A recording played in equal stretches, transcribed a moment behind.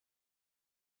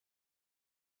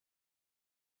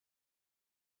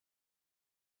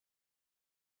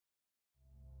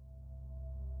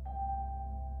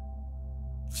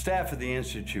Staff of the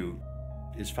Institute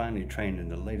is finally trained in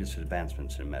the latest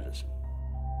advancements in medicine.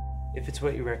 If it's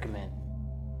what you recommend,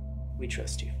 we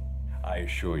trust you. I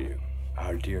assure you,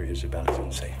 our dear Isabel is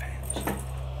in safe hands.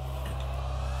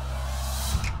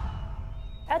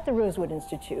 At the Rosewood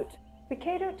Institute, we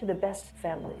cater to the best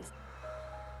families.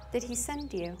 Did he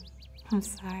send you? I'm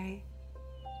sorry.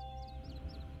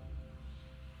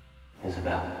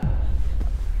 Isabel,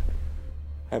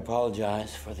 I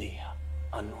apologize for the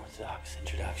unorthodox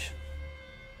introduction.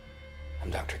 I'm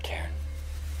Dr. Karen.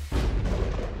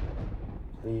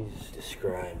 Please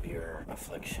describe your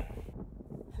affliction.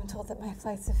 I'm told that my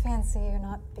flight's a fancy. You're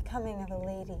not becoming of a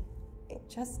lady. You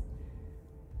just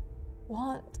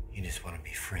want... You just want to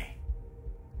be free.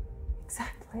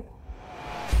 Exactly.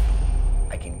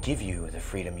 I can give you the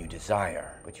freedom you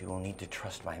desire, but you will need to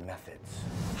trust my methods.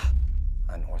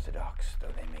 Unorthodox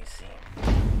though they may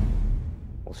seem.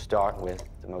 We'll start with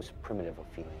the most primitive of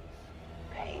feelings,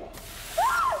 pain.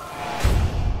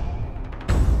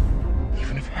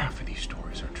 Even if half of these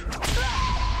stories are true,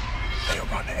 they'll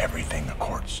run everything, the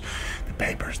courts, the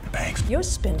papers, the banks. You're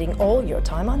spending all your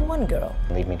time on one girl.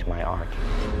 Lead me to my art.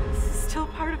 This is still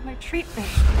part of my treatment.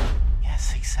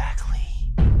 Yes, exactly.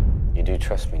 You do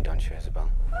trust me, don't you, Isabel?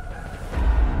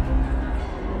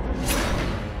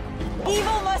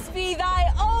 Evil must be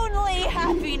thy only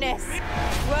happiness.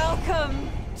 Welcome,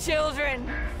 children,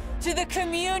 to the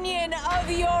communion of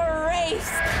your race.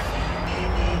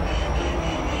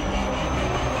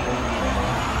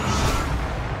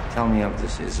 Tell me of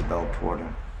this Isabel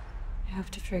Porter. I hope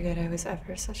to forget I was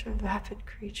ever such a vapid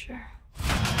creature.